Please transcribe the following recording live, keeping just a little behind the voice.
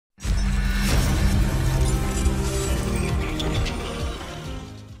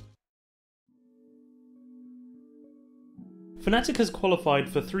Fnatic has qualified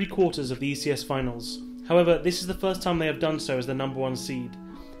for 3/4 of the ECS finals. However, this is the first time they have done so as the #1 seed.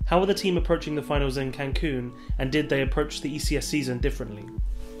 How are the team approaching the finals in Cancun, and did they approach the ECS season differently?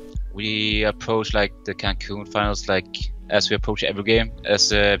 We approach like the Cancun finals like as we approach every game,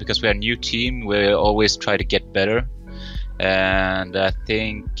 because we are a new team. We always try to get better, and I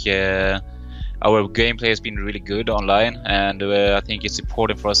think our gameplay has been really good online, and I think it's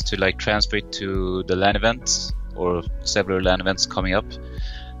important for us to like transfer it to the LAN events or several LAN events coming up.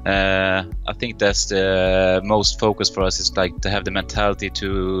 I think that's the most focus for us, is like to have the mentality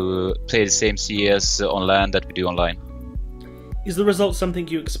to play the same CS on LAN that we do online. Is the result something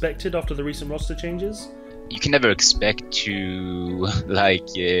you expected after the recent roster changes? You can never expect to like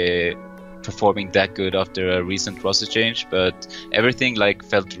performing that good after a recent roster change, but everything like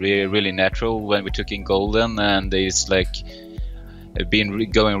felt really natural when we took in Golden, and it's like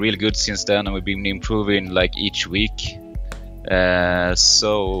been going really good since then, and we've been improving like each week.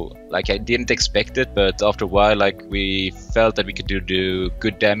 So like I didn't expect it, but after a while like we felt that we could do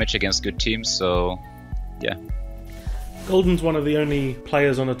good damage against good teams, so yeah. Golden's one of the only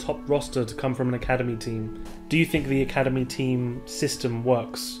players on a top roster to come from an academy team. Do you think the academy team system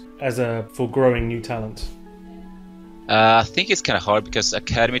works for growing new talent? I think it's kind of hard because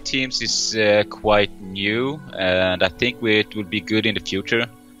academy teams is quite new, and I think it will be good in the future,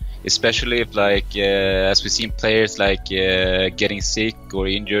 especially if like as we've seen players like getting sick or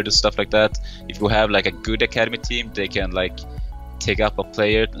injured and stuff like that. If we have like a good academy team, they can like take up a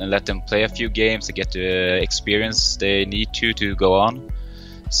player and let them play a few games to get the experience they need to go on.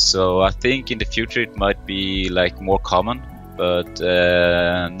 So I think in the future it might be like more common, but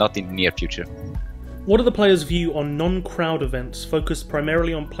not in the near future. What are the players' view on non-crowd events focused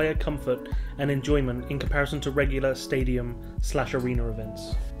primarily on player comfort and enjoyment in comparison to regular stadium/arena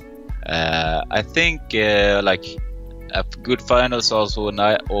events? I think like a good final is also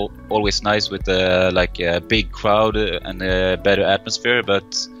always nice with like a big crowd and a better atmosphere,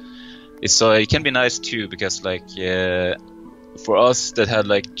 but it can be nice too, because like for us that had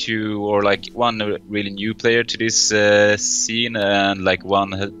like two or like one really new player to this scene and like one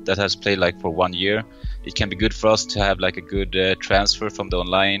that has played like for 1 year, it can be good for us to have like a good transfer from the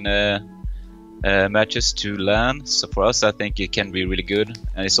online matches to LAN. So for us I think it can be really good,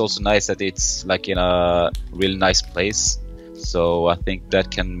 and it's also nice that it's like in a really nice place, so I think that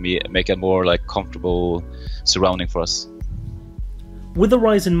can make a more like comfortable surrounding for us. With the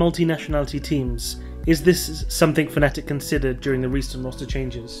rise in multinationality teams, is this something Fnatic considered during the recent roster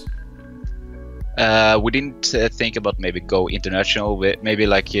changes? We didn't think about maybe go international, maybe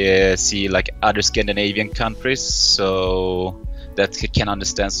like see like other Scandinavian countries so that can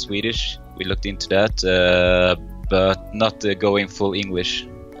understand Swedish. We looked into that, but not going full English.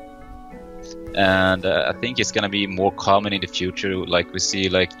 And I think it's gonna be more common in the future. Like we see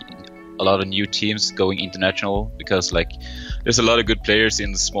like a lot of new teams going international, because like there's a lot of good players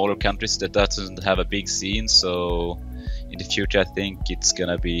in smaller countries that doesn't have a big scene. So in the future I think it's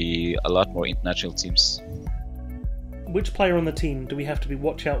gonna be a lot more international teams. Which player on the team do we have to be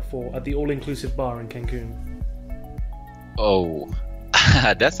watch out for at the all-inclusive bar in Cancun? Oh,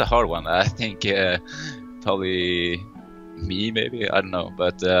 that's a hard one. I think probably me, maybe, I don't know,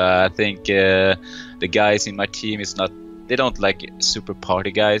 but I think the guys in my team they don't like super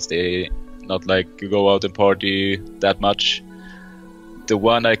party guys. They not like go out and party that much. The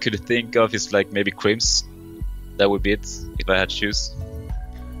one I could think of is like maybe Crims. That would be it if I had to choose.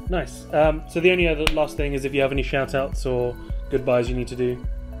 Nice. So the only other last thing is if you have any shout outs or goodbyes you need to do.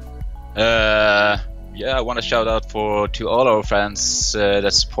 Yeah, I want to shout out to all our fans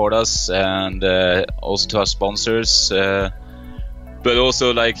that support us, and also to our sponsors. But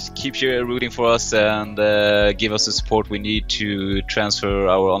also like keep rooting for us and give us the support we need to transfer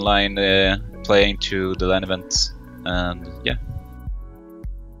our online playing to the LAN events. And yeah.